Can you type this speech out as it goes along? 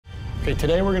Okay,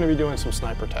 today we're going to be doing some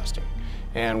sniper testing.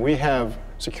 And we have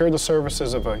secured the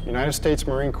services of a United States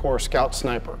Marine Corps scout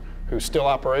sniper who's still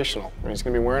operational. And he's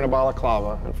going to be wearing a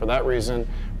balaclava, and for that reason,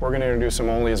 we're going to introduce him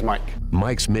only as Mike.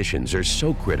 Mike's missions are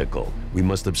so critical, we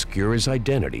must obscure his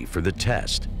identity for the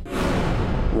test.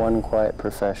 One quiet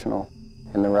professional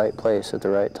in the right place at the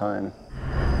right time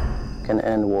can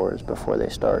end wars before they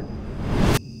start.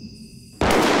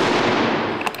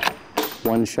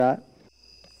 One shot,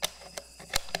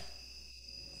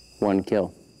 one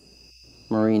kill.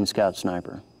 Marine Scout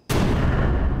Sniper.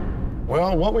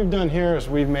 Well, what we've done here is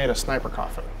we've made a sniper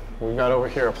coffin. We've got over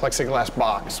here a plexiglass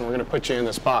box, and we're going to put you in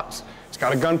this box. It's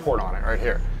got a gun port on it right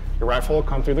here. Your rifle will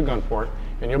come through the gun port,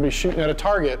 and you'll be shooting at a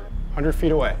target 100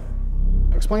 feet away.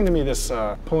 Explain to me this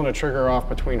pulling a trigger off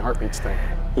between heartbeats thing.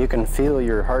 You can feel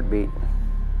your heartbeat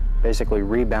basically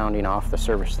rebounding off the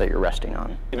surface that you're resting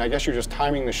on. And I guess you're just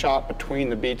timing the shot between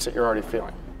the beats that you're already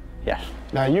feeling. Yes.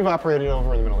 Now, you've operated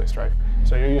over in the Middle East, right?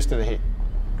 So you're used to the heat.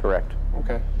 Correct.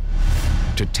 Okay.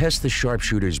 To test the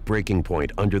sharpshooter's breaking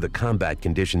point under the combat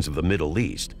conditions of the Middle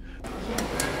East,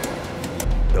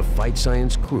 the Fight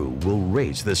Science crew will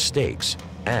raise the stakes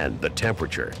and the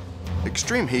temperature.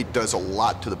 Extreme heat does a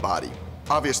lot to the body.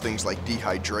 Obvious things like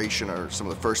dehydration are some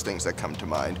of the first things that come to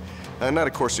mind. And that,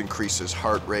 of course, increases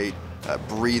heart rate,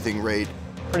 breathing rate.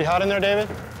 Pretty hot in there, David?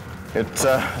 It's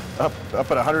up at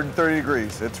 130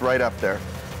 degrees. It's right up there.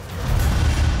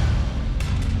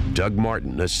 Doug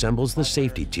Martin assembles the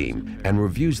safety team and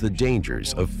reviews the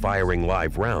dangers of firing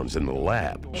live rounds in the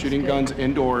lab. Shooting guns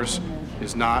indoors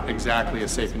is not exactly a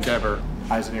safe endeavor.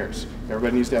 Eyes and ears.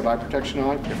 Everybody needs to have eye protection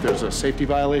on. If there's a safety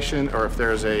violation or if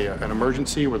there's an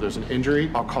emergency where there's an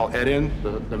injury, I'll call Ed in,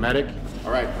 the medic.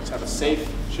 All right, let's have a safe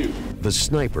shoot. The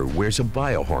sniper wears a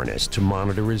bioharness to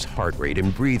monitor his heart rate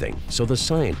and breathing, so the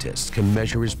scientists can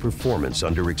measure his performance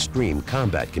under extreme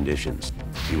combat conditions.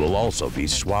 He will also be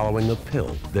swallowing a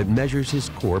pill that measures his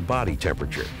core body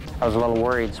temperature. I was a little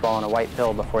worried swallowing a white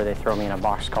pill before they throw me in a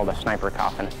box called a sniper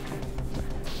coffin.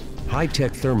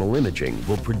 High-tech thermal imaging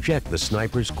will project the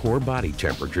sniper's core body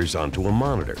temperatures onto a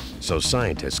monitor, so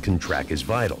scientists can track his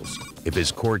vitals. If his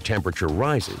core temperature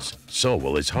rises, so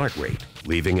will his heart rate,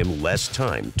 leaving him less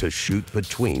time to shoot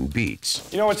between beats.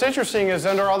 You know, what's interesting is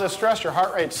under all this stress, your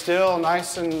heart rate's still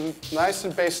nice and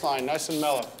baseline, nice and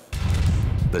mellow.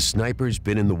 The sniper's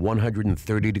been in the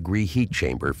 130-degree heat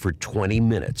chamber for 20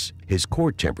 minutes. His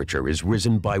core temperature has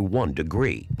risen by 1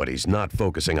 degree, but he's not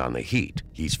focusing on the heat.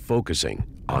 He's focusing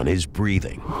on his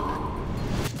breathing.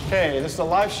 Okay, this is a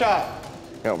live shot.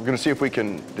 Now, we're going to see if we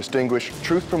can distinguish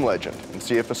truth from legend and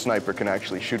see if a sniper can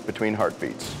actually shoot between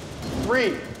heartbeats.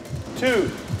 3, 2,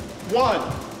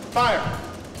 1, fire.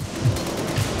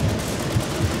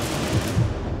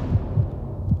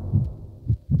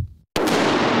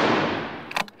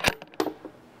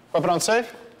 Weapon on safe?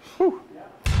 Whew.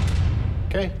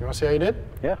 Okay, you want to see how you did?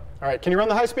 Yeah. All right, can you run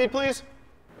the high speed, please?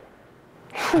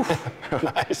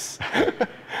 Nice.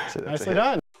 Nicely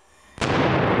done.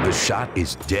 The shot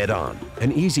is dead on,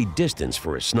 an easy distance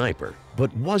for a sniper.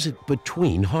 But was it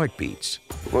between heartbeats?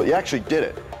 Well, you actually did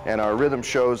it, and our rhythm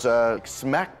shows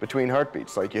smack between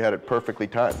heartbeats, like you had it perfectly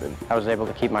timed. And I was able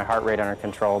to keep my heart rate under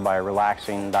control by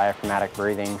relaxing, diaphragmatic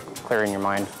breathing, clearing your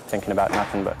mind, thinking about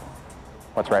nothing but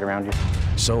what's right around you.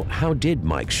 So how did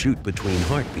Mike shoot between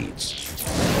heartbeats?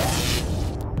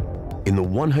 In the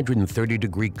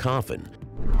 130-degree coffin,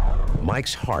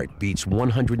 Mike's heart beats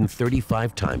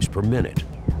 135 times per minute.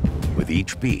 With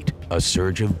each beat, a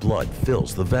surge of blood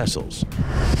fills the vessels.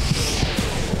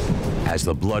 As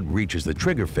the blood reaches the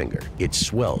trigger finger, it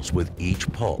swells with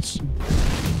each pulse.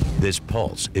 This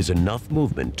pulse is enough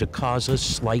movement to cause a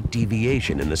slight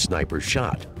deviation in the sniper's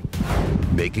shot,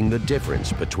 making the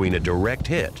difference between a direct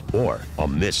hit or a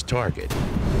missed target.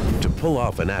 To pull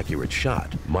off an accurate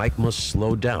shot, Mike must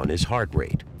slow down his heart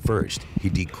rate. First, he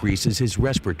decreases his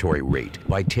respiratory rate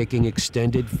by taking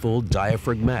extended, full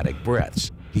diaphragmatic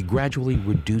breaths. He gradually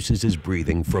reduces his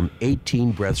breathing from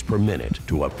 18 breaths per minute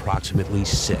to approximately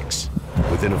 6.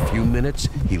 Within a few minutes,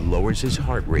 he lowers his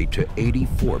heart rate to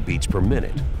 84 beats per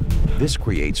minute. This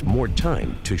creates more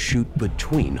time to shoot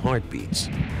between heartbeats.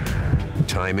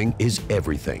 Timing is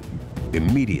everything.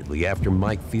 Immediately after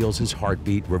Mike feels his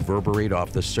heartbeat reverberate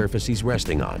off the surface he's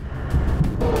resting on,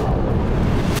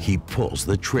 he pulls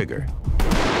the trigger,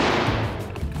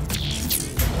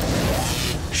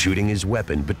 shooting his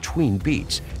weapon between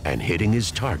beats and hitting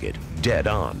his target dead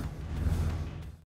on.